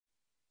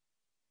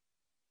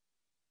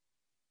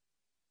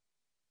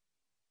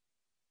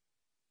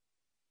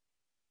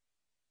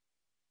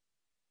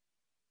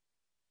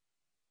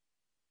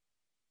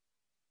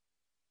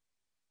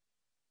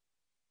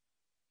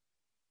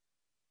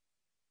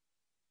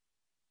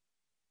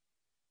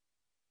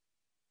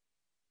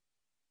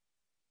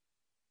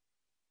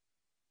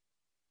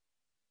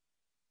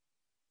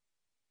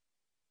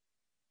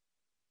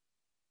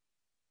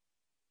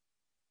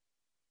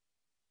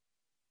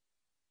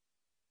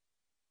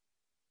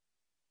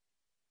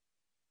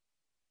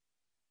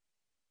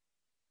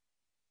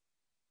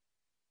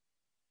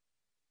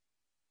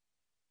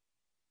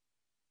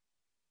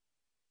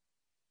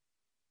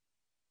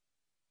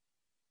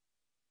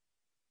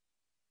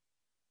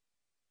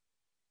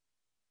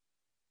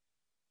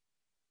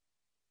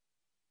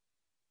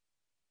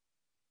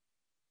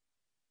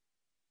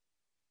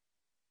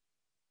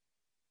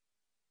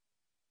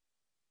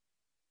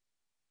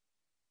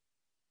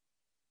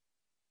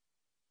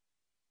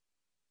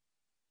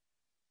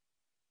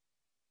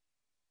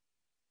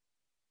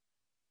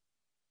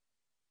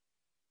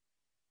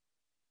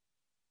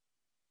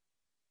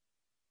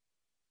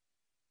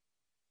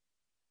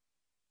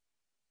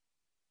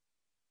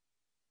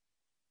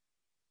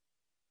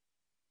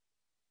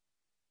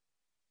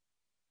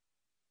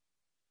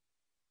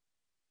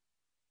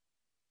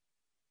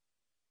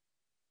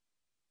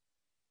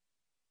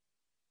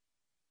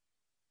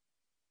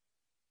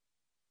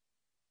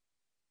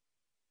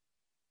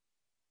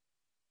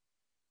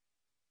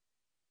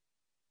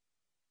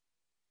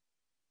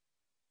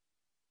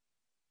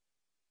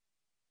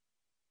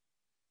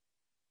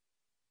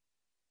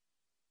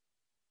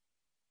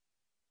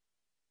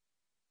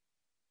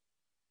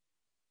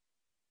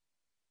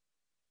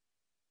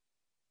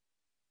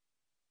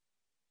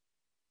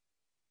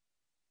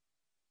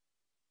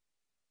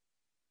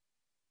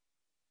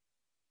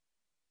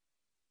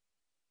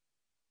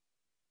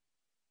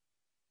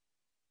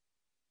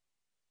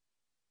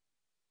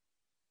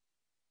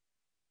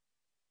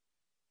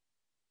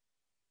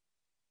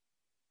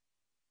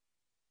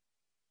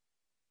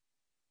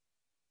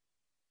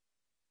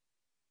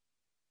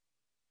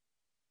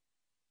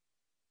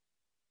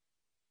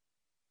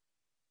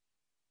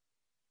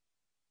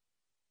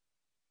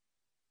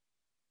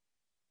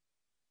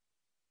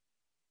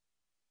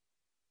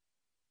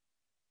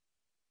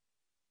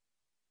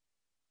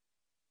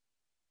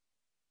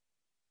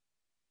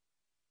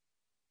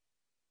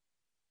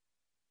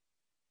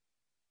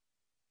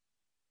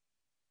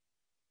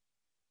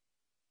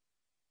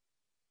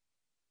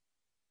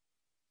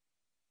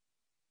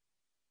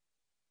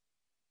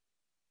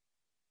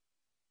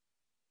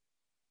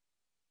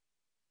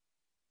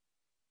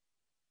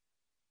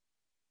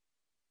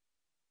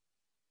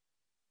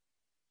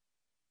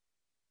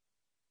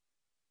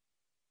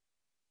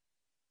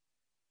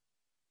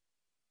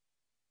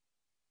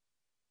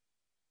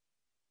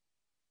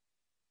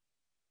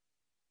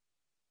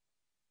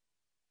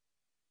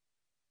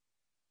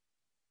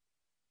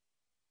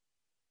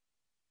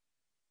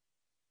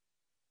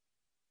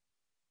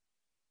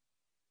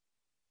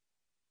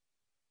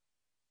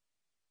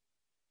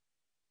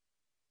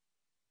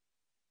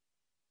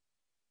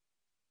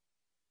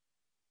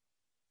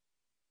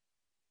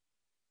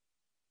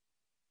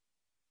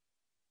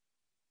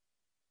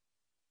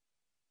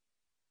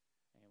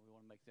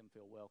make them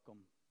feel welcome.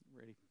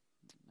 Ready?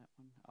 That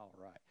one? All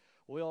right.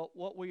 Well,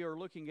 what we are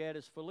looking at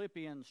is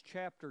Philippians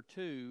chapter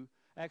 2,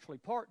 actually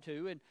part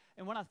 2. And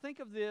when I think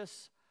of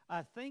this,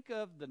 I think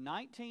of the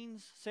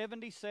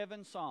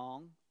 1977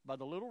 song by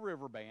the Little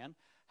River Band,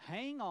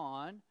 Hang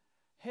On,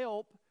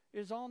 Help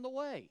is on the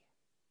Way.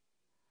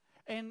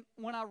 And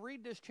when I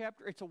read this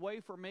chapter, it's a way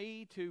for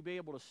me to be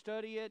able to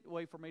study it, a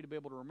way for me to be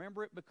able to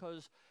remember it,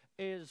 because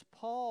as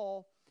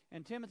Paul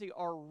and Timothy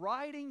are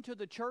writing to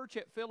the church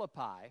at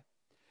Philippi,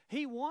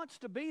 he wants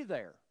to be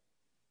there.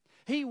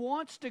 He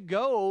wants to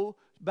go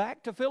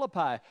back to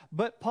Philippi,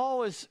 but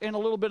Paul is in a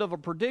little bit of a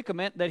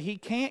predicament that he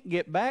can't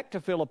get back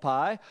to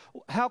Philippi.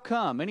 How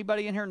come?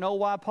 Anybody in here know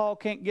why Paul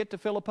can't get to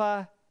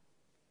Philippi?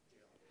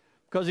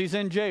 Because he's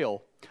in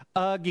jail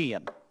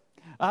again.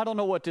 I don't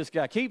know what this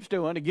guy keeps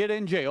doing to get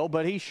in jail,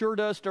 but he sure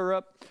does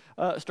stir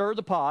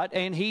the pot,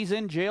 and he's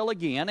in jail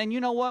again. And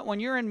you know what? When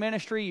you're in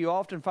ministry, you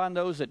often find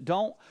those that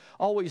don't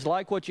always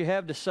like what you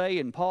have to say,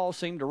 and Paul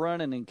seemed to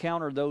run and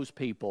encounter those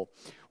people.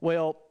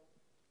 Well,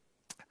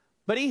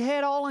 but he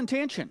had all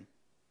intention.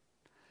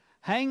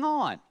 Hang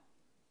on.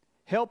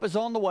 Help is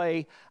on the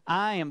way.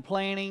 I am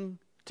planning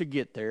to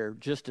get there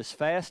just as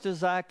fast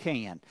as I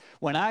can.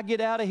 When I get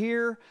out of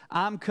here,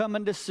 I'm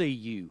coming to see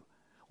you.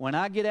 When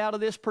I get out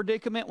of this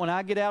predicament, when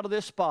I get out of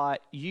this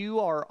spot, you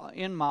are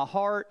in my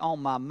heart,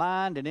 on my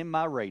mind, and in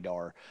my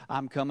radar.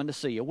 I'm coming to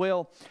see you.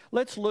 Well,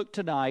 let's look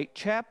tonight,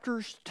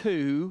 chapters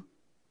 2,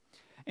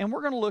 and we're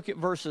going to look at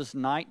verses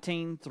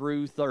 19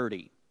 through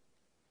 30.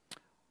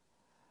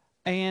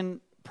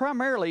 And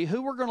primarily,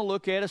 who we're going to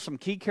look at is some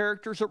key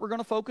characters that we're going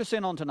to focus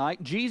in on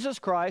tonight. Jesus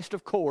Christ,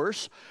 of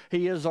course,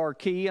 he is our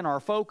key and our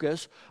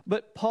focus,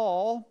 but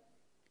Paul,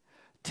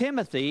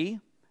 Timothy,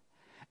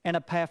 and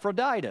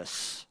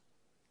Epaphroditus.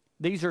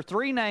 These are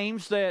three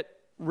names that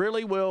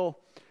really will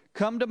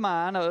come to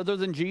mind other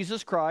than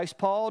Jesus Christ: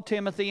 Paul,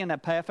 Timothy, and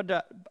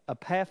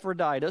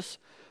Epaphroditus.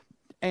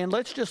 And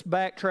let's just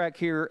backtrack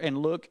here and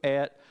look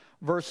at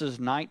verses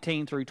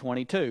 19 through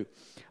 22.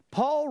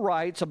 Paul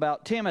writes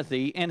about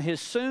Timothy and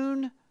his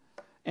soon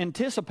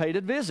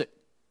anticipated visit.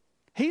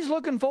 He's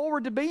looking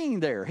forward to being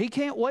there. He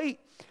can't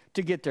wait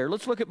to get there.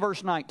 Let's look at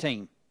verse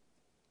 19.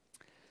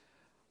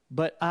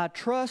 But I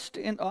trust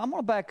in... I'm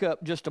going to back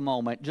up just a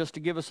moment just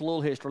to give us a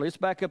little history. Let's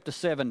back up to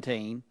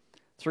 17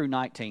 through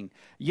 19.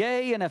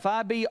 Yea, and if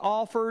I be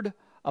offered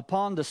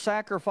upon the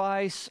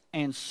sacrifice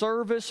and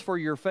service for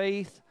your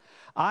faith,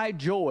 I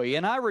joy,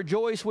 and I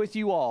rejoice with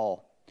you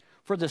all.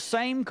 For the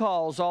same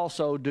cause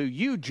also do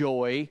you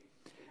joy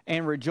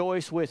and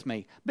rejoice with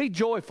me. Be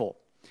joyful.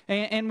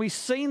 And we've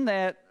seen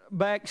that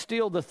back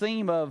still, the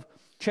theme of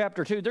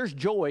chapter 2. There's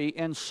joy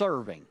in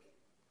serving.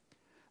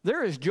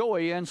 There is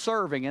joy in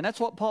serving, and that's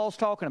what Paul's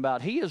talking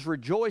about. He is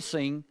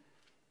rejoicing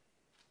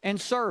in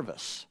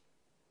service.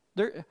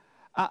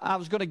 I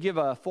was going to give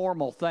a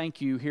formal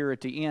thank you here at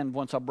the end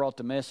once I brought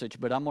the message,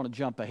 but I'm going to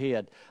jump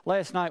ahead.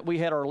 Last night we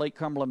had our Lake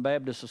Cumberland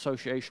Baptist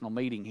Associational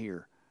meeting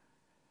here.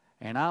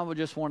 And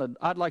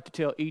I'd like to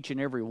tell each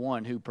and every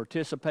one who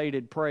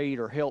participated, prayed,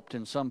 or helped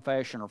in some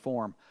fashion or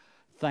form,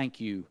 thank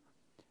you.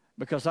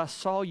 Because I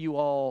saw you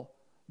all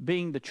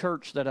being the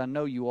church that I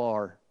know you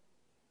are,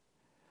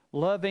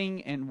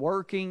 loving and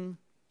working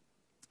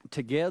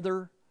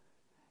together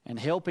and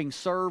helping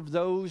serve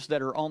those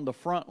that are on the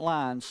front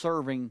line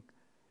serving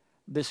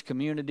this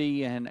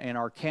community and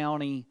our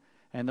county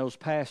and those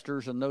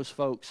pastors and those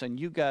folks. And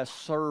you guys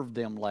served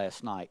them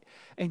last night.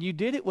 And you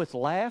did it with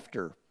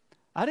laughter.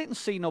 I didn't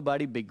see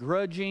nobody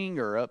begrudging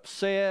or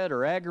upset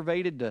or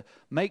aggravated to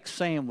make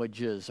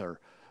sandwiches or,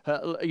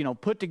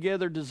 put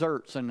together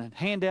desserts and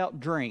hand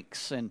out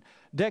drinks and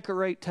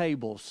decorate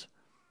tables.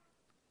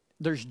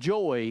 There's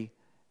joy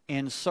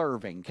in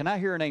serving. Can I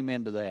hear an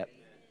amen to that?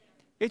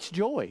 It's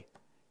joy.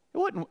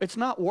 It's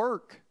not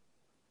work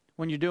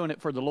when you're doing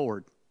it for the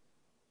Lord.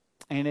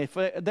 And if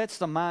that's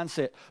the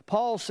mindset,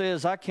 Paul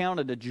says, I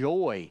counted a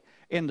joy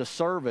in the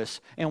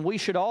service, and we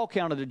should all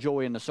count it a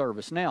joy in the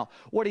service. Now,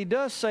 what he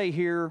does say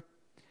here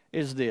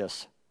is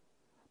this: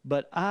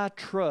 but I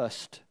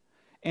trust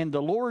in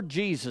the Lord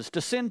Jesus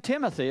to send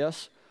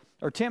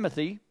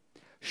Timothy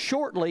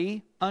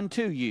shortly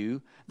unto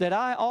you, that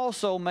I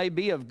also may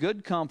be of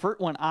good comfort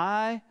when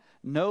I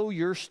know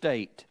your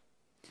state.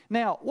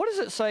 Now, what does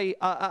it say?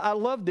 I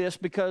love this,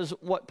 because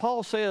what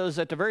Paul says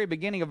at the very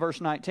beginning of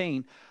verse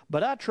 19,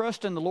 but I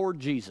trust in the Lord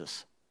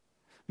Jesus.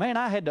 Man,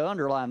 I had to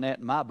underline that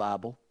in my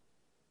Bible.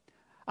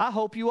 I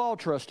hope you all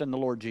trust in the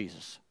Lord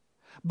Jesus.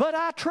 But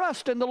I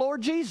trust in the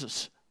Lord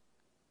Jesus.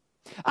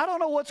 I don't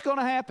know what's going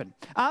to happen.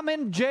 I'm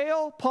in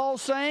jail,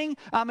 Paul's saying.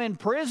 I'm in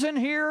prison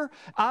here.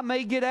 I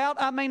may get out.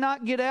 I may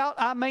not get out.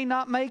 I may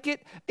not make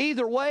it.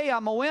 Either way,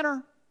 I'm a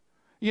winner.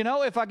 You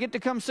know, if I get to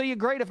come see you,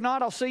 great. If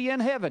not, I'll see you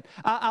in heaven.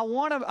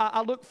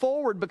 I look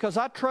forward, because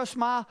I trust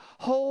my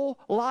whole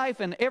life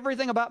and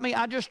everything about me.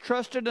 I just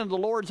trusted in the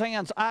Lord's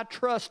hands. I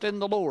trust in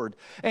the Lord.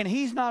 And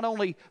he's not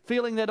only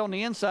feeling that on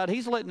the inside,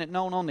 he's letting it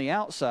known on the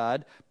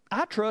outside.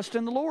 I trust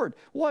in the Lord.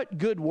 What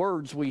good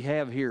words we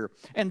have here.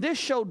 And this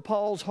showed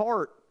Paul's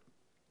heart.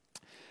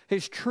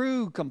 his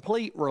true,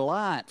 complete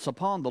reliance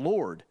upon the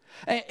Lord.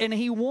 And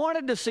he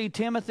wanted to see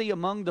Timothy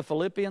among the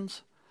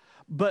Philippians,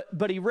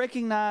 but he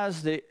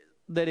recognized that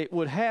it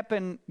would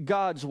happen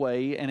God's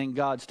way and in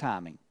God's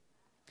timing.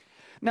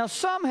 Now,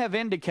 some have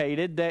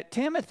indicated that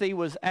Timothy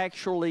was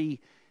actually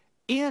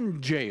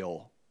in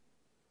jail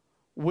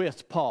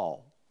with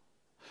Paul.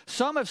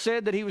 Some have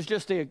said that he was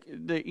just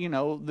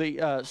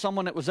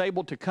someone that was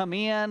able to come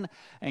in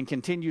and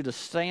continue to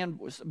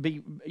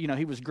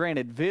he was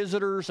granted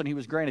visitors and he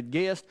was granted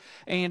guests.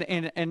 And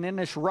in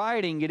this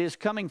writing, it is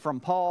coming from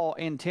Paul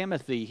and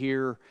Timothy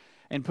here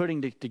and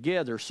putting it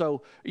together.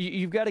 So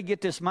you've got to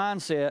get this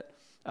mindset.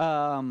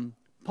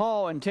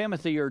 Paul and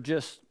Timothy are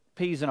just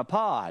peas in a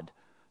pod.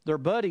 They're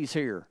buddies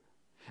here.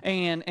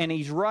 And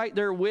he's right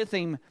there with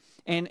him.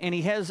 And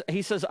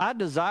he says, I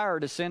desire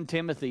to send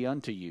Timothy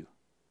unto you.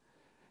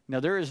 Now,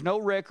 there is no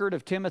record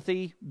of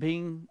Timothy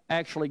being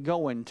actually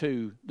going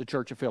to the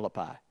church of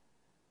Philippi.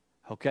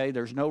 Okay,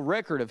 there's no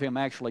record of him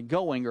actually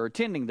going or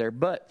attending there.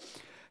 But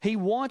he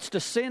wants to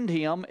send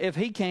him if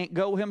he can't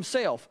go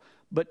himself.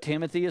 But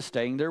Timothy is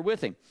staying there with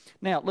him.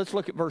 Now, let's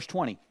look at verse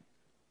 20.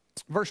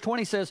 Verse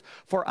 20 says,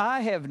 For I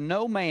have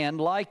no man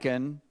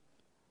likened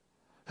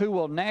who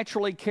will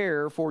naturally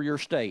care for your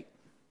state.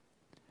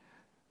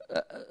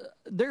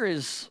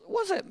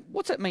 What's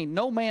that mean?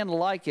 No man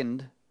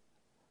likened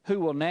who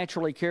will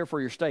naturally care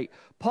for your state.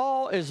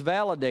 Paul is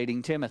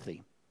validating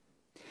Timothy.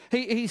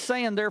 He's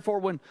saying, therefore,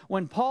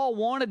 when Paul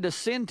wanted to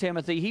send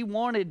Timothy, he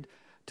wanted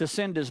to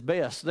send his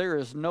best. There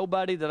is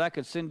nobody that I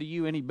could send to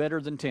you any better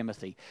than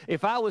Timothy.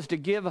 If I was to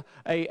give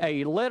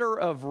a letter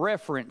of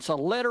reference, a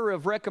letter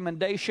of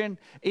recommendation,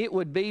 it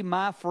would be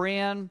my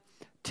friend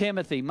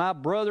Timothy, my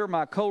brother,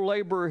 my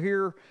co-laborer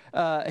here.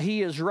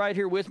 He is right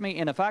here with me.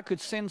 And if I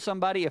could send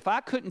somebody, if I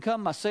couldn't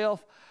come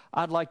myself,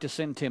 I'd like to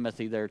send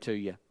Timothy there to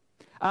you.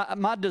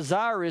 My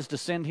desire is to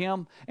send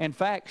him, in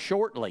fact,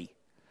 shortly.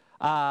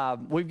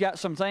 We've got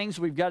some things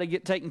we've got to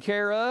get taken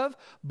care of,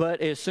 but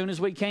as soon as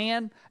we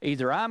can,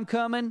 either I'm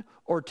coming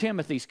or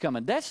Timothy's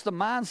coming. That's the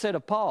mindset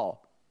of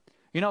Paul.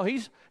 You know,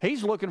 he's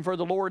looking for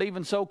the Lord,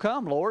 even so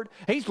come, Lord.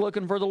 He's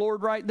looking for the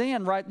Lord right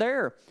then, right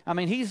there. I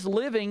mean, he's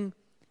living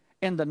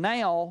in the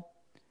now,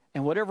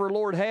 and whatever the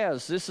Lord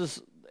has,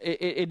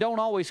 it don't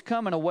always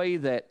come in a way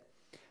that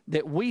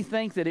we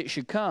think that it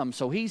should come.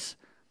 So he's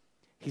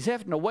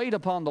having to wait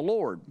upon the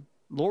Lord.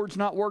 The Lord's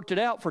not worked it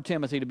out for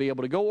Timothy to be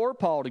able to go or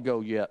Paul to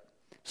go yet.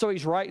 So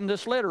he's writing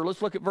this letter.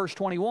 Let's look at verse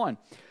 21.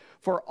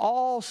 For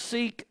all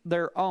seek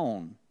their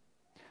own,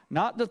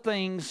 not the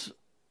things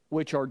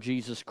which are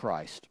Jesus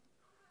Christ.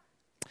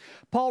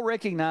 Paul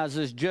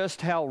recognizes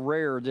just how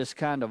rare this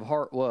kind of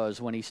heart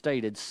was when he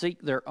stated,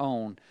 seek their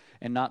own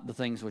and not the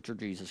things which are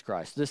Jesus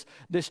Christ.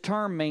 This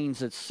term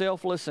means it's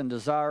selfless and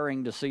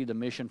desiring to see the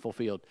mission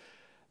fulfilled.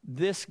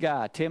 This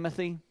guy,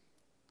 Timothy,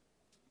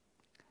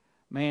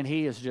 man,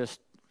 he's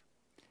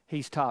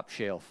top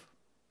shelf.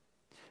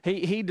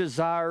 He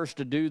desires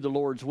to do the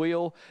Lord's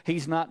will.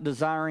 He's not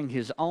desiring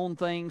his own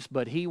things,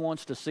 but he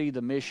wants to see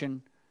the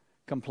mission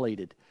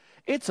completed.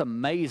 It's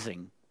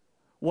amazing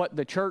what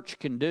the church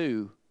can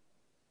do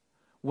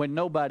when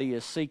nobody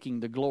is seeking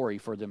the glory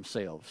for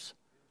themselves.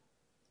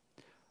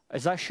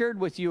 As I shared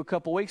with you a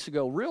couple weeks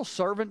ago, real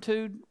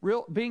servitude,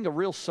 being a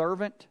real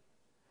servant,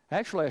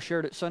 actually I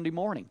shared it Sunday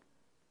morning.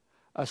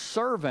 A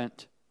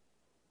servant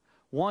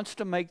wants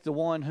to make the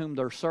one whom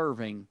they're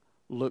serving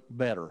look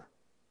better,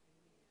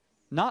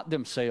 not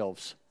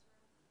themselves.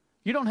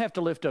 You don't have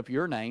to lift up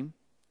your name.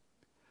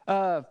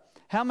 How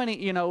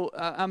many,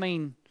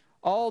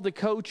 all the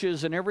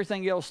coaches and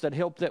everything else that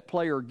help that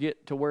player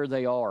get to where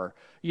they are,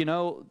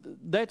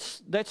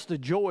 that's the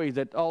joy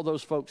that all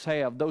those folks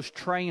have, those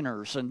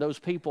trainers and those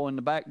people in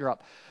the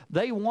backdrop.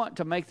 They want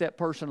to make that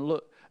person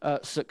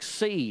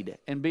succeed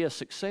and be a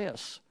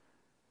success.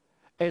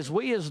 As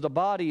we as the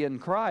body in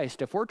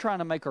Christ, if we're trying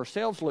to make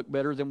ourselves look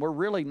better, then we're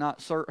really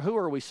not, who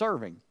are we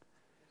serving?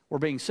 We're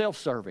being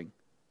self-serving.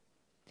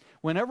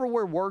 Whenever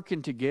we're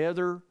working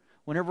together,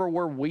 whenever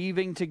we're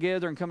weaving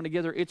together and coming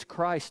together, it's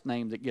Christ's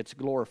name that gets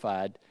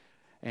glorified.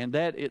 And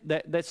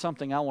that's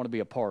something I want to be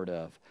a part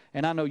of.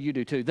 And I know you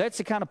do too. That's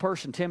the kind of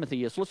person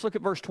Timothy is. Let's look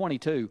at verse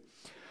 22.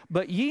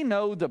 But ye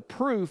know the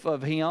proof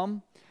of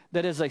him,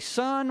 that as a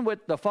son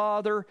with the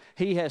Father,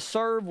 he has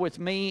served with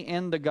me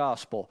in the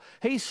gospel.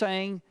 He's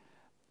saying,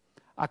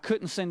 I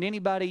couldn't send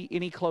anybody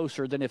any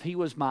closer than if he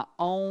was my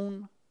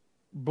own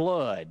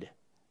blood.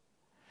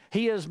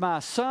 He is my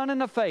son in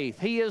the faith.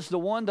 He is the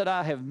one that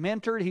I have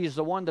mentored. He is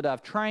the one that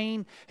I've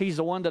trained. He's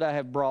the one that I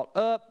have brought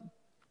up.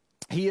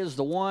 He is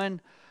the one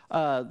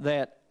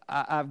that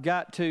I've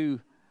got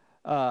to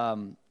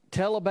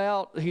tell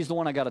about. He's the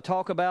one I got to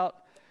talk about.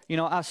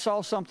 I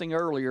saw something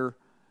earlier.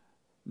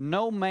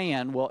 No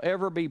man will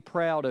ever be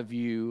proud of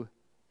you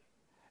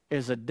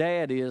as a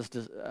dad is.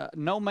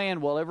 No man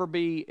will ever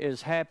be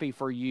as happy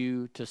for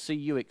you to see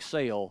you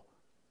excel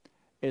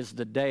as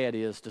the dad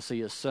is to see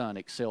his son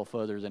excel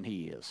further than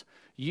he is.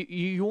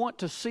 You want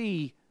to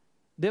see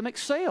them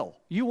excel.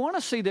 You want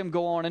to see them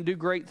go on and do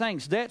great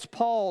things. That's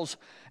Paul's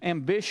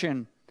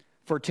ambition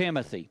for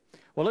Timothy.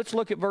 Well, let's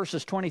look at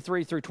verses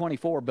 23 through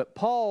 24. But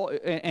Paul,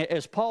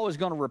 as Paul is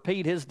going to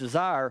repeat his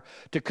desire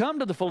to come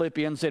to the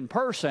Philippians in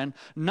person,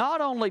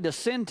 not only to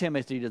send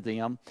Timothy to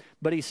them,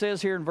 but he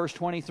says here in verse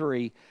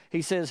 23,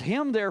 he says,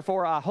 him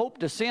therefore I hope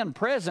to send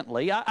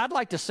presently. I'd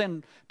like to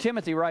send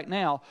Timothy right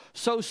now,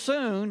 so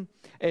soon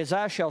as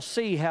I shall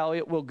see how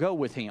it will go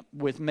with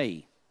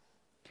me.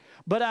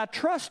 But I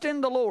trust in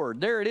the Lord.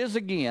 There it is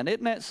again.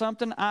 Isn't that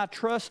something? I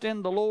trust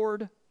in the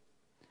Lord,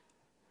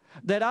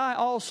 that I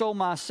also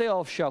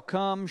myself shall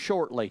come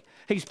shortly.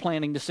 He's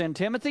planning to send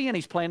Timothy, and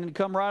he's planning to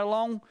come right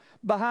along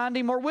behind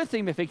him or with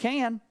him if he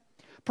can.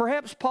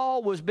 Perhaps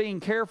Paul was being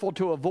careful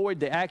to avoid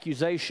the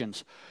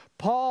accusations.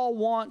 Paul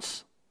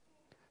wants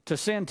to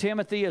send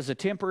Timothy as a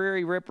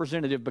temporary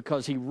representative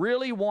because he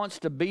really wants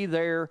to be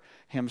there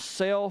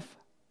himself.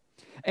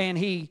 And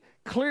he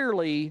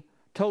clearly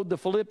told the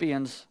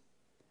Philippians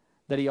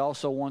that he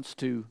also wants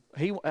to,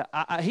 he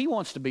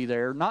wants to be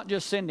there, not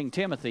just sending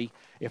Timothy.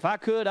 If I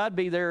could, I'd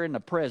be there in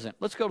the present.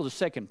 Let's go to the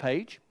second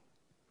page.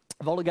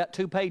 I've only got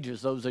 2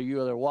 pages, those of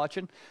you that are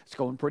watching. It's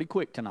going pretty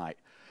quick tonight.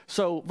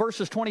 So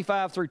verses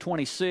 25 through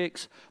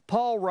 26,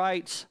 Paul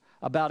writes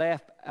about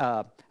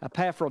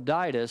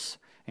Epaphroditus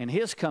and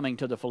his coming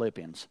to the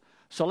Philippians.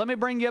 So let me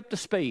bring you up to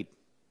speed.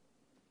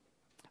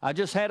 I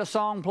just had a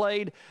song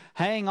played,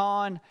 Hang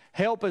On,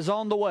 Help is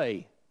on the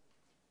Way.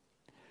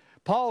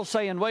 Paul's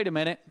saying, wait a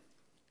minute.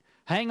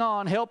 Hang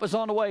on, help is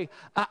on the way.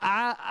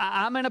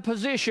 I'm in a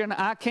position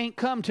I can't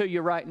come to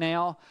you right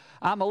now.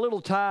 I'm a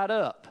little tied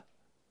up,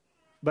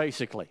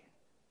 basically.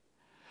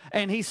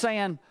 And he's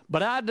saying,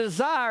 but I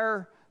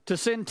desire to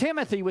send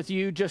Timothy with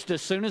you just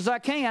as soon as I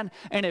can.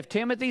 And if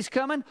Timothy's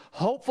coming,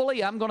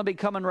 hopefully I'm going to be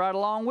coming right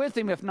along with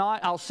him. If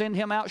not, I'll send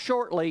him out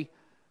shortly.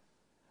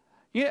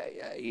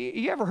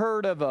 You ever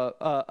heard of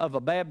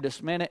a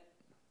Baptist minute?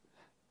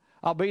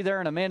 I'll be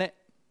there in a minute.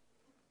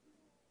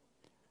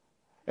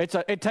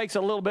 It takes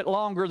a little bit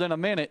longer than a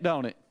minute,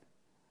 don't it?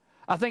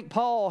 I think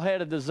Paul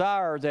had a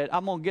desire that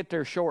I'm going to get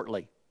there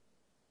shortly.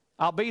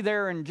 I'll be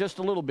there in just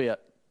a little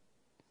bit.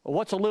 Well,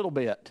 what's a little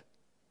bit?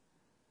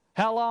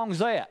 How long's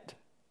that?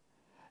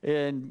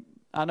 And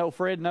I know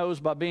Fred knows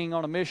by being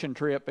on a mission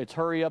trip, it's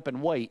hurry up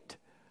and wait.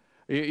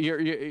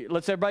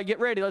 Let's everybody get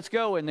ready, let's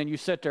go, and then you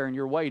sit there and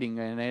you're waiting,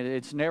 and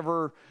it's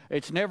never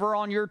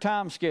on your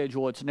time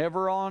schedule. It's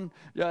never on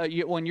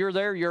when you're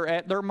there. You're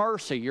at their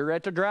mercy. You're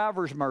at the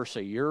driver's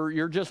mercy.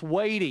 You're just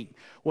waiting.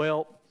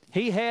 Well,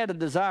 he had a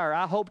desire.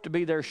 I hope to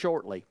be there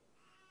shortly.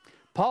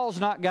 Paul's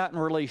not gotten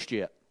released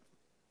yet.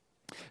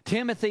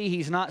 Timothy,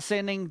 he's not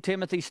sending.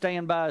 Timothy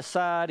staying by his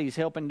side. He's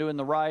helping doing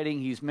the writing.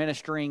 He's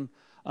ministering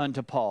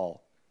unto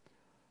Paul.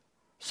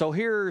 So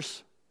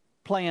here's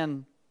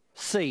plan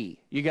C.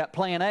 You got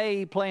plan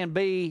A, plan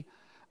B,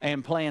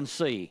 and plan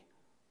C.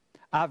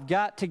 I've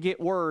got to get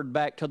word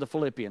back to the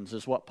Philippians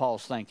is what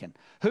Paul's thinking.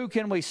 Who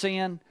can we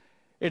send?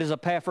 It is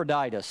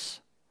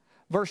Epaphroditus.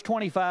 Verse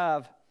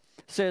 25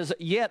 says,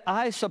 yet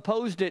I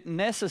supposed it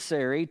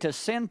necessary to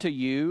send to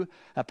you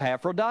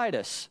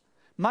Epaphroditus,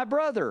 my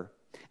brother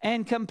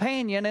and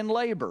companion in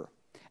labor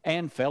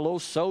and fellow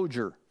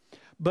soldier,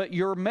 but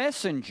your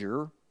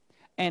messenger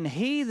and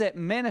he that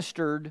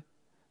ministered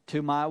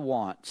to my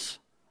wants.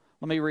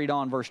 Let me read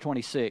on verse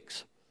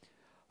 26.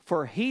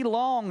 For he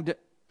longed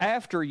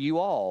after you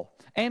all,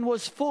 and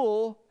was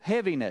full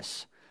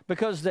heaviness,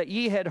 because that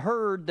ye had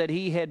heard that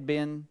he had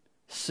been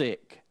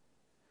sick.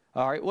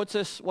 All right, what's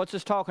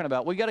this talking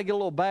about? We got to get a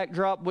little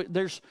backdrop.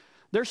 There's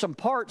some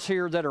parts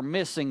here that are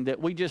missing that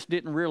we just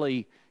didn't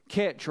really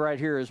catch right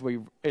here as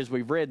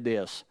we've read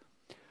this.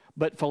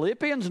 But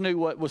Philippians knew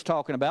what was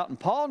talking about, and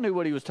Paul knew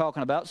what he was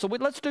talking about. So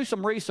let's do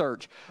some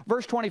research.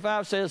 Verse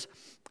 25 says,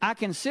 I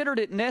considered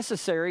it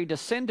necessary to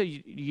send to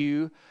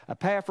you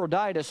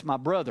Epaphroditus, my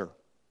brother.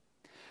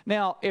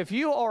 Now, if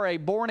you are a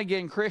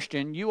born-again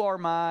Christian, you are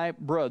my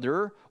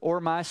brother or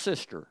my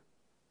sister.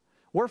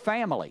 We're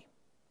family.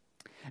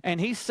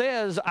 And he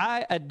says,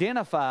 I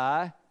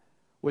identify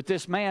with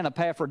this man,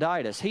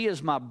 Epaphroditus. He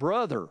is my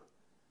brother.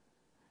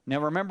 Now,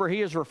 remember,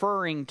 he is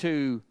referring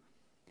to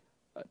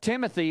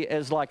Timothy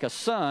as like a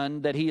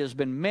son that he has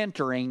been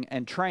mentoring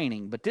and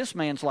training, but this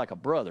man's like a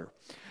brother.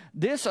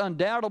 This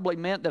undoubtedly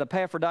meant that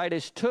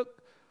Epaphroditus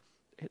took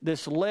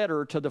this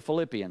letter to the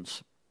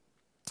Philippians.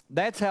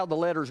 That's how the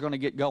letter is going to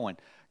get going.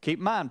 Keep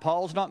in mind,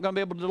 Paul's not going to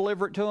be able to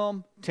deliver it to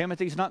them.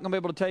 Timothy's not going to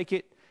be able to take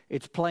it.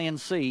 It's plan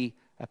C.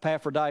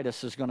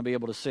 Epaphroditus is going to be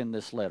able to send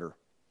this letter.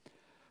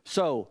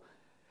 So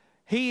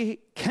he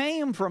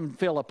came from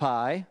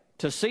Philippi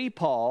to see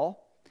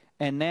Paul,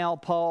 and now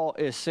Paul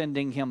is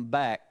sending him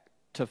back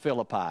to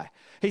Philippi.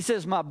 He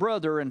says, my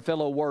brother and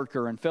fellow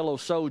worker and fellow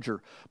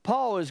soldier.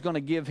 Paul is going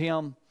to give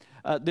him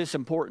this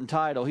important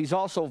title. He's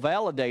also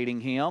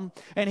validating him.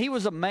 And he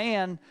was a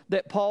man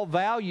that Paul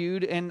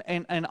valued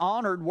and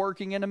honored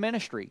working in the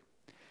ministry.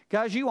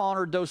 Guys, you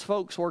honored those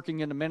folks working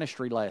in the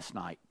ministry last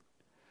night.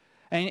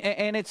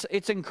 And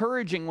it's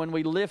encouraging when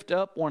we lift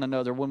up one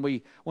another, when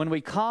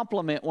we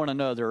compliment one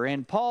another.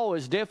 And Paul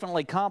is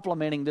definitely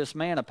complimenting this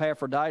man,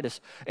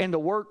 Epaphroditus, and the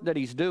work that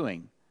he's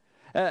doing.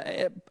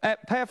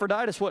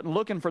 Epaphroditus wasn't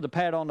looking for the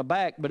pat on the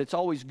back, but it's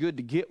always good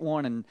to get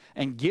one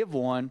and give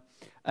one.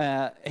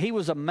 He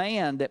was a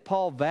man that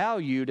Paul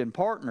valued and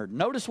partnered.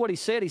 Notice what he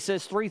said. He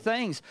says three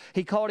things.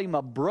 He called him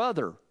a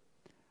brother.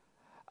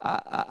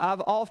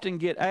 I've often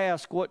get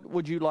asked, what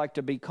would you like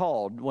to be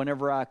called?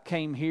 Whenever I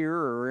came here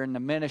or in the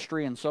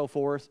ministry and so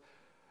forth,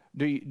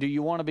 do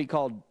you want to be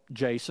called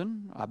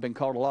Jason? I've been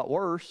called a lot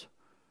worse.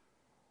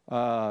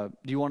 Do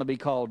you want to be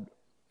called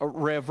a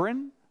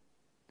reverend?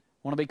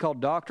 Want to be called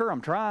doctor?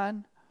 I'm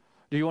trying.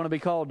 Do you want to be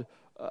called,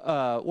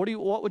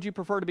 what would you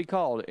prefer to be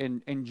called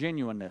in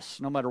genuineness,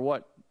 no matter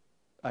what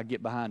I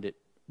get behind it?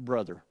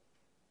 Brother.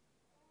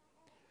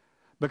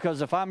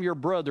 Because if I'm your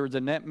brother,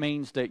 then that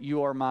means that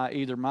you are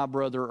either my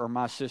brother or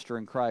my sister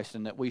in Christ,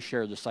 and that we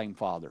share the same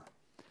Father.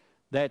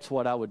 That's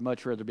what I would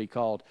much rather be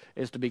called,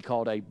 is to be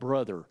called a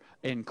brother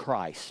in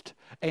Christ.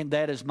 And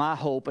that is my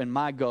hope and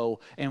my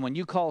goal. And when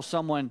you call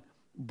someone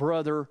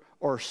brother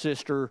or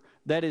sister,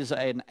 that is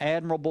an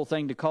admirable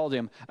thing to call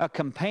them. A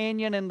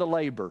companion in the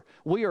labor.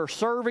 We are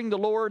serving the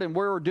Lord, and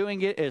we're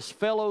doing it as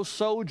fellow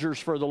soldiers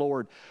for the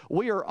Lord.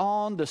 We are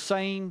on the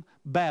same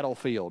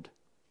battlefield.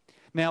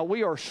 Now,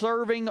 we are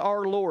serving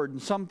our Lord.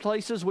 In some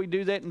places, we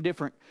do that in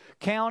different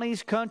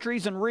counties,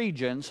 countries, and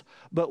regions,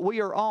 but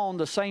we are on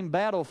the same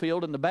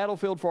battlefield, and the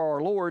battlefield for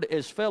our Lord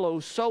is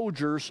fellow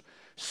soldiers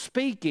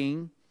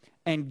speaking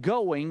and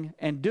going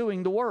and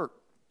doing the work.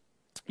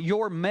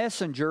 Your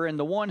messenger and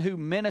the one who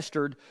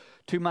ministered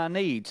to my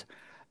needs.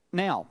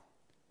 Now,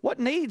 what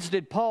needs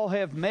did Paul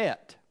have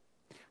met?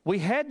 We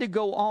had to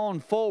go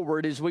on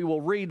forward, as we will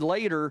read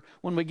later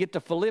when we get to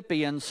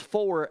Philippians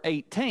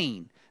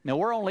 4:18. Now,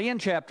 we're only in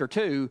chapter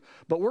 2,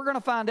 but we're going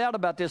to find out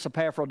about this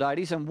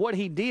Epaphroditus, and what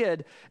he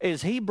did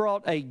is he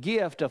brought a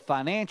gift of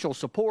financial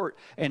support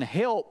and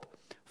help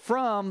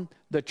from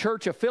the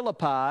church of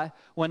Philippi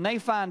when they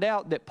find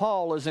out that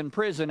Paul is in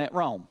prison at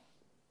Rome.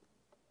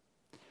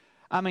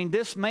 I mean,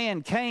 this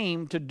man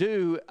came to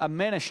do a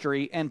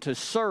ministry and to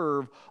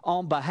serve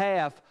on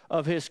behalf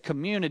of his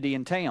community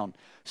in town.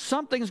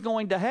 Something's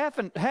going to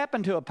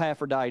happen to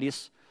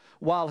Epaphroditus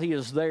while he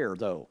is there,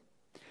 though.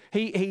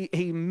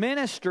 He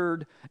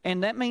ministered,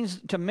 and that means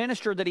to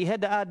minister that he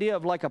had the idea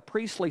of like a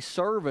priestly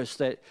service,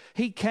 that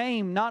he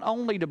came not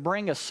only to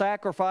bring a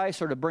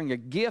sacrifice or to bring a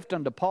gift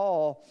unto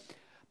Paul,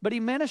 but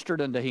he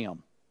ministered unto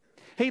him.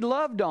 He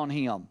loved on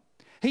him.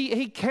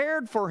 He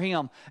cared for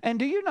him. And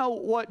do you know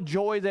what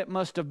joy that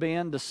must have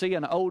been to see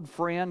an old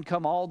friend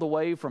come all the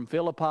way from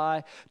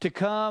Philippi to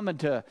come and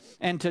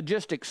to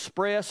just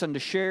express and to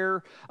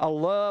share a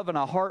love and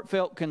a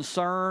heartfelt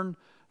concern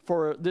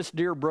for this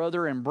dear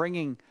brother and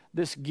bringing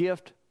this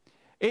gift?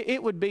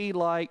 It would be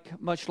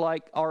much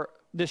like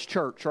this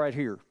church right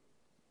here,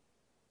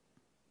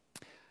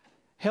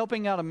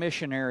 helping out a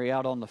missionary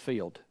out on the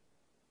field.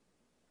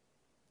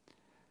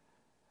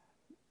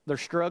 They're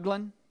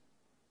struggling.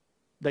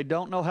 They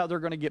don't know how they're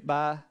going to get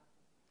by.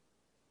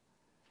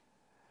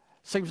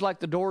 Seems like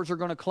the doors are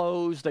going to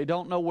close. They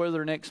don't know where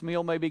their next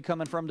meal may be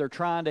coming from. They're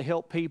trying to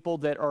help people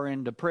that are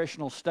in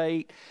depressional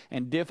state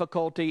and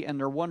difficulty, and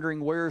they're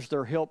wondering where's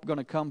their help going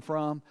to come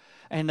from,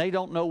 and they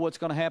don't know what's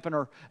going to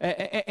happen.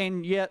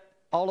 And yet,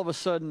 all of a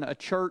sudden, a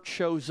church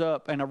shows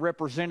up, and a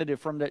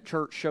representative from that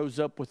church shows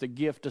up with a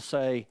gift to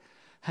say,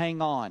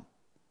 hang on,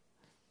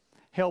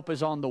 help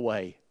is on the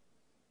way.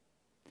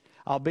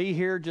 I'll be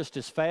here just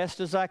as fast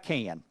as I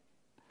can.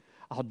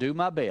 I'll do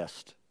my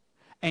best.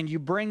 And you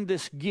bring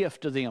this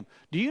gift to them.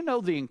 Do you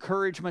know the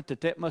encouragement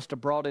that must have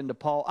brought into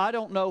Paul? I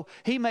don't know.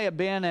 He may have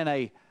been in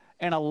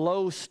a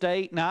low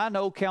state. Now, I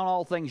know count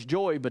all things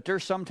joy, but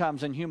there's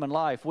sometimes in human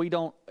life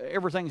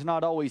everything's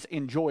not always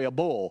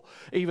enjoyable,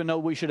 even though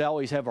we should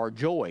always have our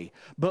joy.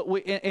 But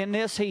in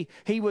this, he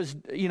was,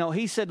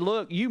 he said,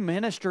 look, you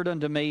ministered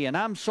unto me, and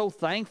I'm so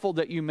thankful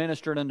that you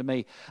ministered unto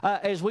me.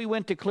 As we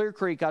went to Clear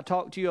Creek, I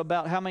talked to you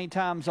about how many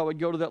times I would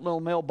go to that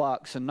little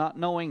mailbox and not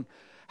knowing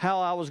how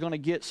I was going to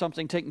get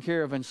something taken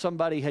care of, and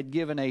somebody had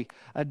given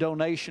a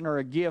donation or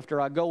a gift,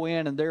 or I go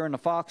in and they're in the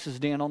Fox's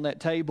Den on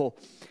that table.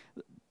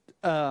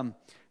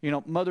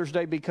 Mother's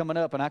Day be coming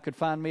up, and I could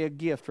find me a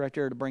gift right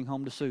there to bring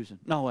home to Susan.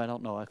 No, I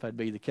don't know if that'd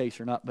be the case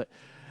or not, but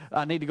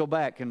I need to go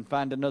back and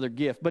find another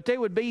gift. But there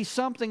would be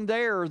something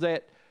there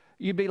that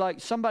you'd be like,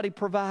 somebody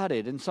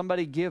provided and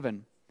somebody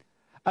given.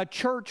 A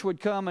church would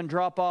come and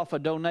drop off a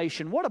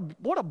donation. What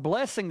a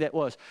blessing that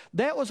was.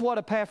 That was what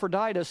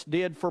Epaphroditus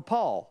did for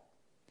Paul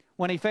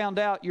when he found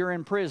out you're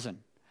in prison.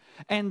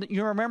 And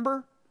you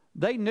remember,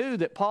 they knew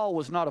that Paul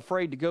was not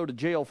afraid to go to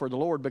jail for the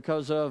Lord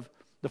because of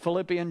the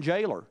Philippian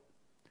jailer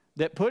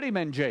that put him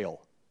in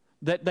jail,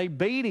 that they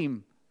beat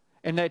him,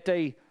 and that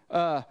they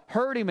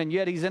hurt him, and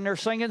yet he's in there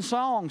singing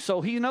songs.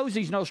 So he knows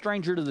he's no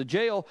stranger to the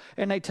jail,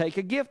 and they take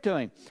a gift to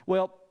him.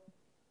 Well,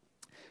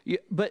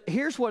 but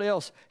here's what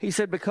else. He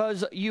said,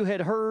 because you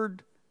had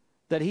heard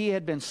that he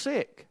had been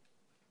sick.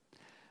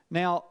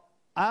 Now,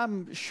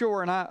 I'm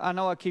sure, and I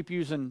know I keep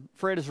using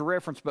Fred as a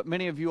reference, but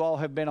many of you all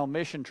have been on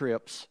mission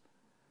trips.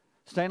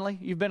 Stanley,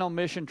 you've been on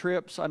mission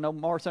trips. I know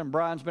Martha and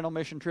Brian's been on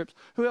mission trips.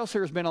 Who else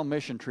here has been on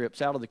mission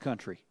trips out of the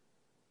country?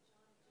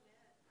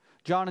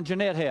 John and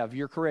Jeanette have.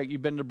 You're correct.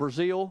 You've been to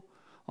Brazil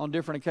on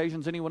different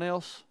occasions. Anyone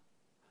else?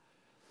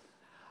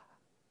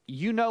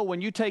 You know,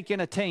 when you take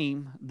in a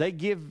team, they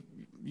give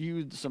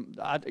you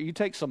you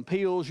take some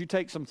pills, you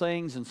take some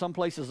things, and some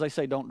places they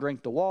say don't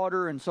drink the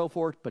water and so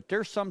forth. But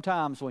there's some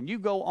times when you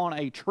go on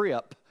a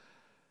trip,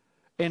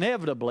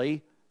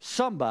 inevitably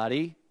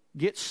somebody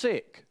gets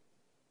sick.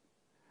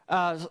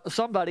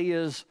 Somebody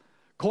is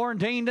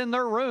quarantined in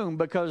their room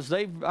because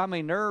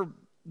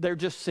they're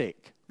just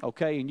sick,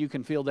 okay? And you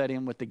can fill that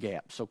in with the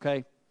gaps,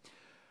 okay?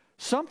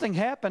 Something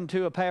happened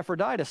to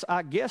Epaphroditus.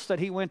 I guess that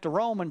he went to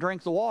Rome and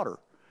drank the water.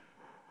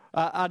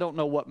 I don't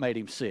know what made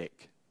him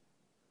sick.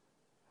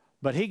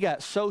 But he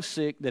got so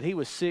sick that he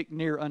was sick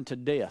near unto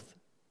death.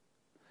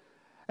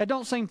 It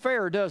don't seem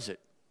fair, does it?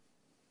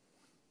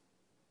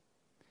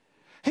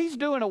 He's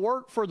doing a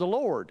work for the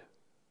Lord.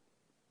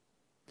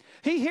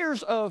 He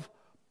hears of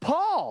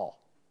Paul.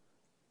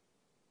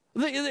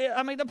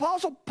 The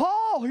Apostle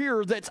Paul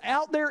here that's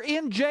out there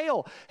in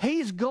jail.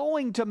 He's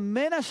going to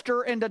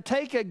minister and to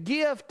take a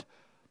gift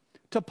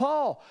to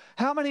Paul.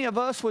 How many of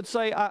us would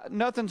say,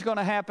 nothing's going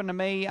to happen to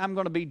me. I'm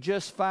going to be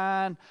just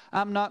fine.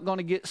 I'm not going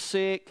to get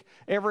sick.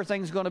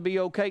 Everything's going to be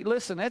okay.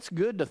 Listen, that's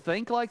good to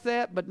think like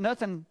that, but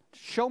nothing.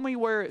 Show me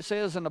where it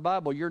says in the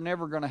Bible you're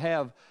never going to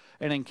have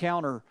an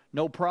encounter,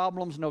 no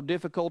problems, no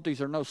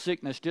difficulties, or no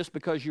sickness just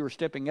because you were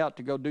stepping out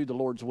to go do the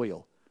Lord's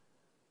will.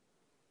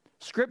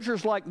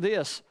 Scriptures like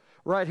this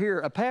right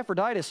here,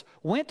 Epaphroditus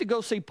went to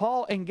go see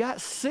Paul and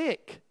got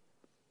sick.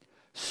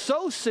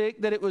 So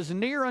sick that it was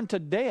near unto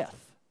death.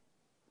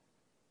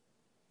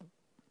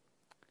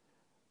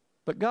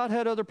 But God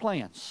had other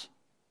plans,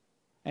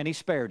 and He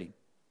spared him.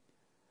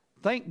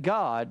 Thank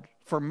God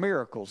for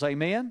miracles.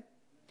 Amen?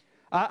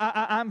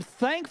 I'm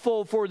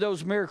thankful for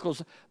those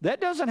miracles.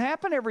 That doesn't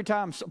happen every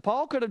time.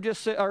 Paul could have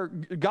just said, or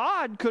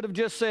God could have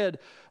just said,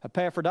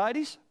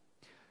 Epaphroditus,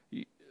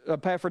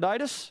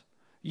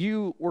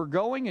 you were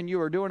going and you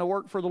were doing a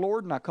work for the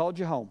Lord, and I called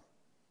you home.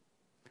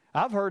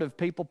 I've heard of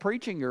people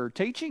preaching or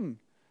teaching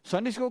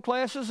Sunday school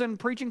classes and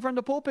preaching from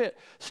the pulpit,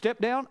 step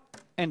down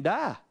and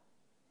die.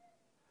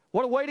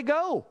 What a way to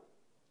go.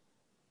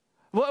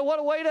 What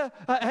a way to,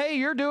 hey,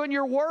 you're doing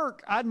your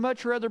work. I'd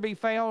much rather be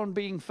found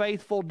being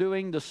faithful,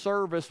 doing the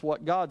service,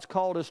 what God's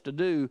called us to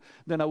do,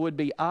 than I would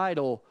be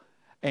idle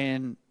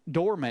and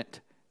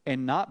dormant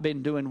and not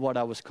been doing what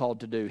I was called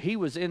to do. He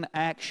was in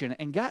action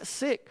and got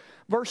sick.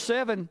 Verse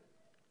 7,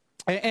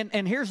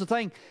 and here's the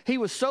thing. He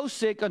was so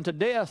sick unto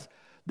death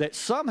that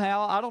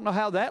somehow, I don't know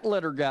how that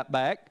letter got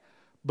back,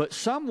 but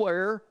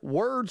somewhere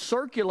word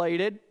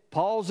circulated,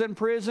 Paul's in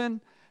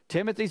prison,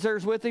 Timothy's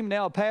there's with him.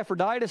 Now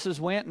Epaphroditus has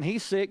went and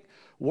he's sick.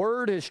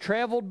 Word has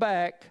traveled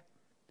back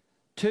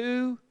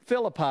to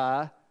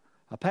Philippi.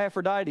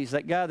 Epaphroditus,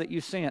 that guy that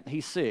you sent,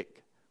 he's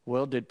sick.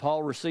 Well, did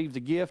Paul receive the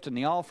gift and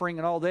the offering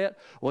and all that?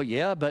 Well,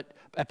 yeah, but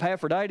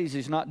Epaphroditus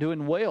is not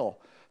doing well.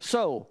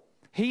 So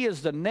he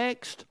is the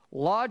next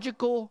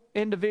logical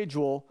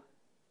individual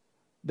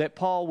that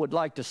Paul would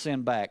like to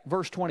send back.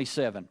 Verse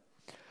 27.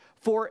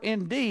 For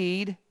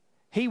indeed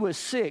he was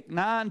sick,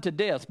 nigh unto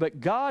death, but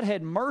God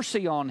had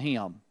mercy on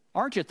him.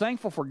 Aren't you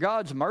thankful for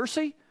God's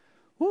mercy?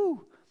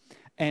 Woo!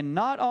 And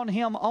not on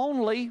him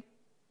only,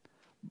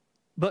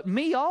 but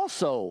me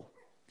also,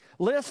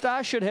 lest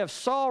I should have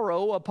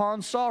sorrow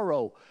upon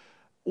sorrow.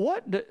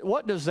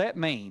 What does that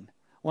mean?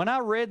 When I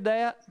read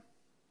that,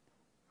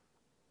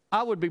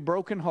 I would be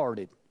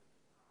brokenhearted.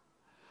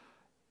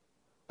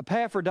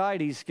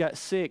 Epaphroditus got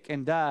sick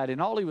and died,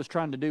 and all he was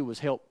trying to do was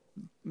help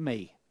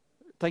me.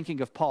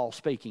 Thinking of Paul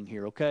speaking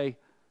here, okay?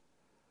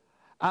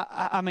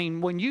 I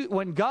mean,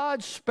 when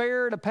God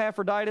spared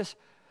Epaphroditus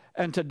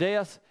unto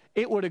death,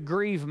 it would have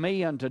grieved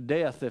me unto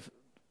death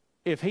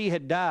if he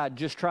had died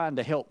just trying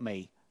to help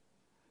me.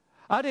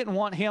 I didn't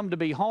want him to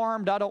be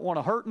harmed. I don't want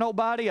to hurt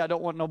nobody. I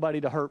don't want nobody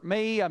to hurt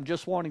me. I'm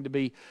just wanting to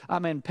be,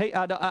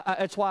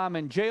 that's why I'm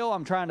in jail.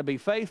 I'm trying to be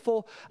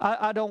faithful.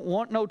 I don't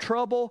want no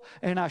trouble,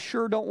 and I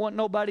sure don't want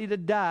nobody to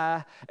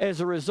die as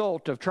a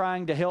result of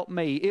trying to help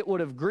me. It would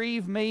have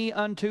grieved me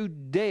unto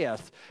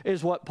death,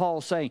 is what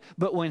Paul's saying.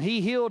 But when he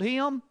healed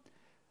him,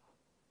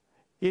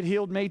 it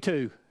healed me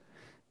too.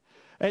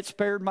 It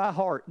spared my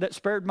heart. That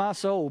spared my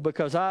soul,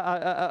 because my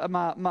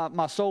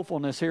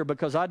soulfulness here,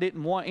 because I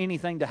didn't want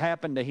anything to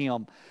happen to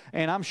him.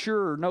 And I'm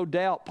sure, no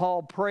doubt,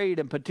 Paul prayed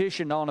and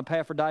petitioned on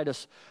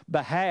Epaphroditus'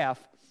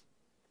 behalf.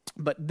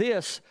 But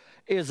this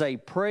is a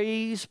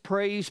praise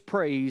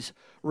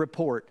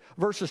report.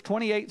 Verses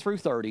 28 through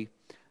 30,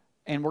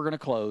 and we're going to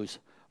close.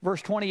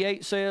 Verse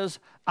 28 says,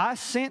 I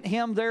sent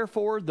him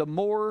therefore the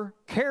more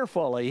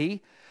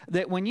carefully,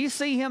 that when you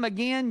see him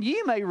again,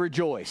 ye may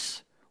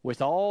rejoice with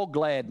all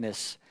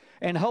gladness,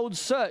 and hold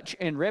such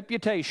in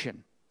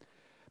reputation.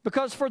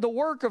 Because for the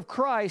work of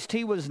Christ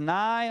he was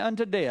nigh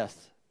unto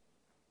death,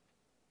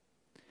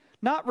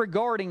 not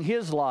regarding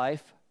his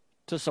life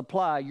to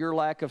supply your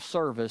lack of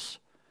service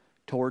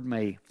toward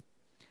me.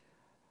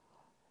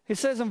 It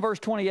says in verse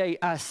 28,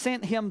 I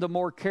sent him the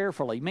more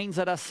carefully, means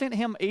that I sent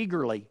him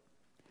eagerly.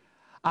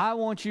 I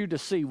want you to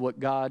see what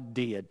God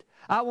did.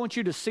 I want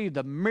you to see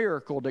the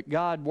miracle that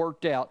God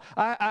worked out.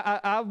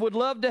 I would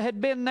love to have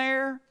been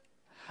there.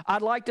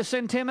 I'd like to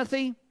send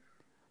Timothy,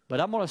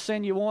 but I'm going to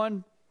send you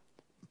one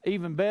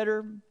even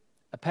better,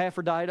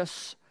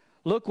 Epaphroditus.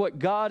 Look what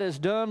God has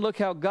done. Look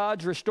how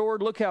God's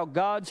restored. Look how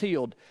God's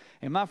healed.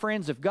 And my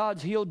friends, if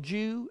God's healed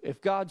you,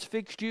 if God's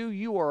fixed you,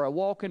 you are a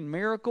walking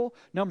miracle.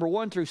 Number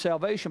one, through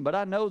salvation, but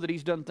I know that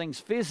He's done things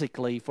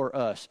physically for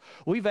us.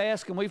 We've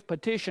asked and we've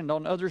petitioned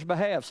on others'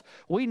 behalves.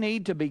 We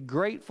need to be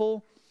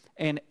grateful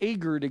and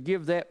eager to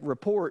give that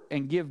report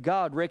and give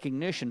God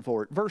recognition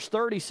for it. Verse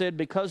 30 said,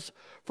 because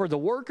for the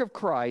work of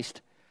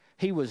Christ,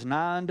 He was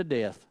nigh unto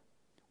death.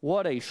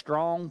 What a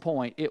strong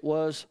point it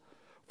was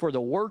for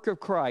the work of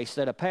Christ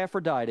that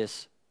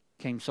Epaphroditus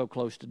came so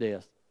close to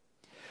death.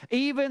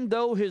 Even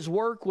though his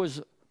work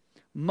was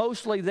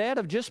mostly that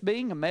of just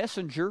being a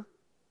messenger.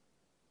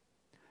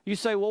 You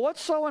say, well,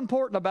 what's so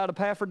important about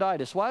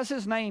Epaphroditus? Why is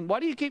his name? Why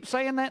do you keep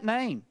saying that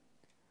name?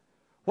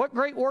 What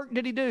great work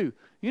did he do?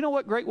 You know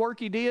what great work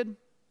he did?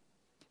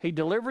 He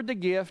delivered the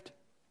gift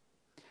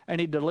and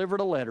he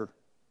delivered a letter.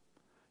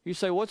 You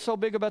say, what's so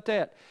big about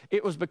that?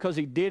 It was because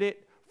he did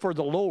it for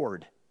the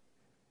Lord.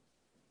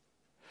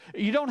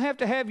 You don't have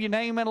to have your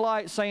name in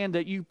light saying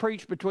that you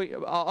preach between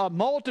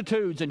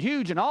multitudes and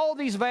huge and all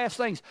these vast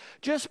things.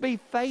 Just be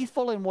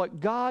faithful in what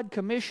God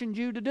commissioned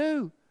you to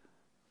do.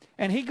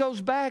 And he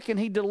goes back and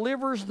he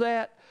delivers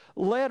that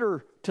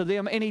letter to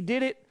them, and he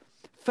did it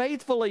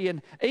faithfully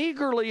and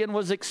eagerly and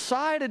was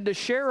excited to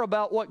share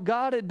about what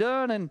God had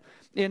done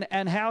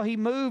and how he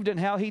moved and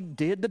how he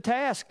did the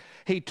task.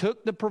 He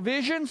took the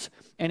provisions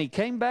and he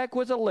came back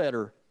with a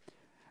letter.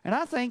 And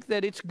I think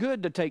that it's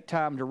good to take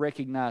time to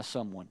recognize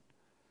someone.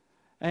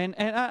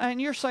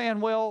 And you're saying,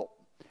 well,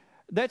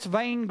 that's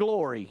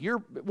vainglory.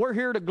 We're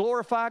here to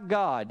glorify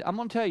God. I'm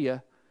going to tell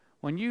you,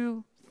 when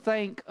you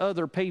thank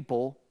other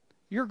people,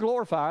 you're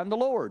glorifying the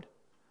Lord.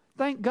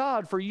 Thank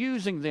God for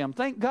using them.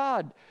 Thank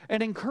God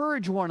and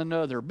encourage one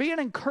another. Be an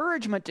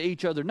encouragement to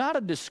each other, not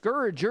a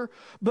discourager,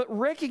 but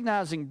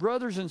recognizing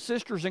brothers and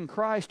sisters in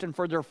Christ and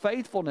for their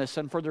faithfulness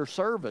and for their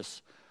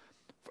service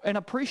and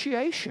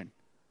appreciation.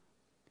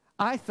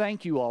 I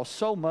thank you all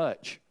so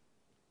much.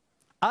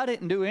 I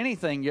didn't do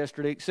anything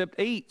yesterday except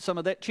eat some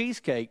of that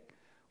cheesecake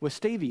with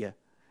stevia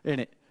in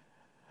it.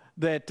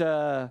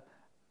 That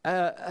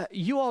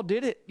you all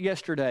did it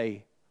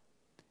yesterday.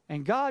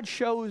 And God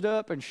showed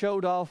up and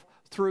showed off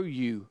through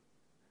you.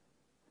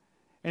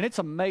 And it's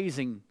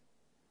amazing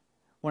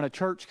when a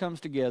church comes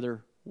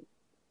together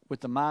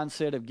with the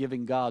mindset of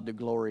giving God the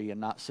glory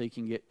and not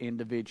seeking it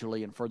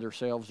individually and for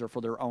themselves or for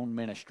their own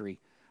ministry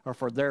or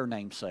for their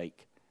name's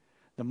sake.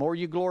 The more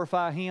you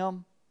glorify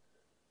Him,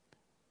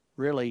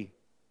 really,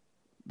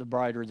 the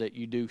brighter that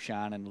you do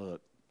shine and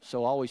look.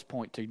 So always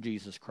point to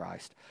Jesus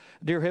Christ.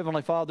 Dear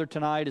Heavenly Father,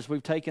 tonight as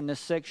we've taken this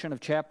section of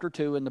chapter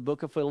 2 in the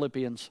book of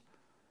Philippians,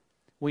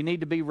 we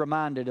need to be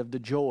reminded of the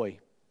joy.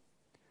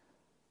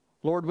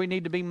 Lord, we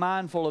need to be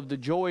mindful of the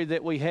joy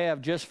that we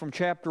have just from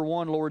chapter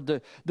 1,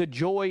 Lord, the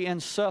joy in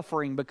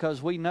suffering,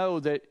 because we know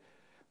that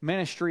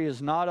ministry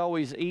is not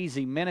always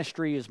easy.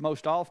 Ministry is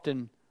most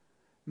often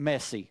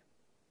messy.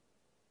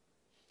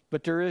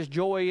 But there is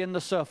joy in the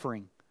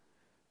suffering.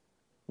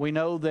 We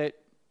know that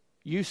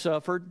you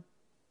suffered,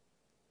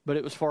 but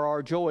it was for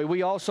our joy.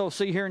 We also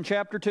see here in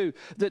chapter 2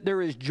 that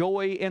there is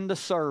joy in the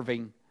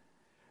serving.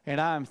 And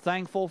I am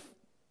thankful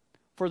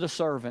for the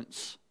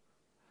servants.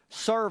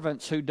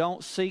 Servants who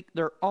don't seek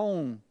their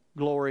own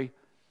glory,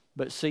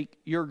 but seek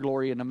your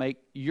glory and to make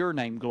your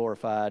name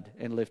glorified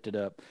and lifted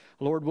up.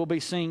 Lord, we'll be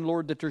seeing,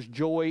 Lord, that there's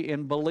joy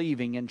in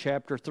believing in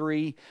chapter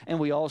 3. And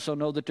we also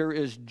know that there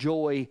is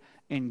joy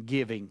in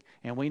giving.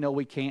 And we know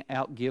we can't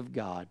outgive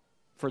God.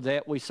 For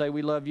that, we say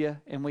we love you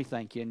and we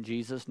thank you in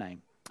Jesus'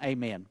 name.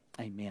 Amen.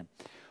 Amen.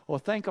 Well,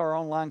 thank our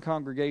online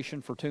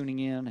congregation for tuning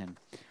in. And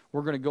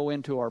we're going to go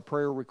into our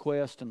prayer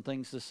request and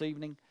things this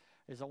evening.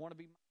 As I want to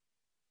be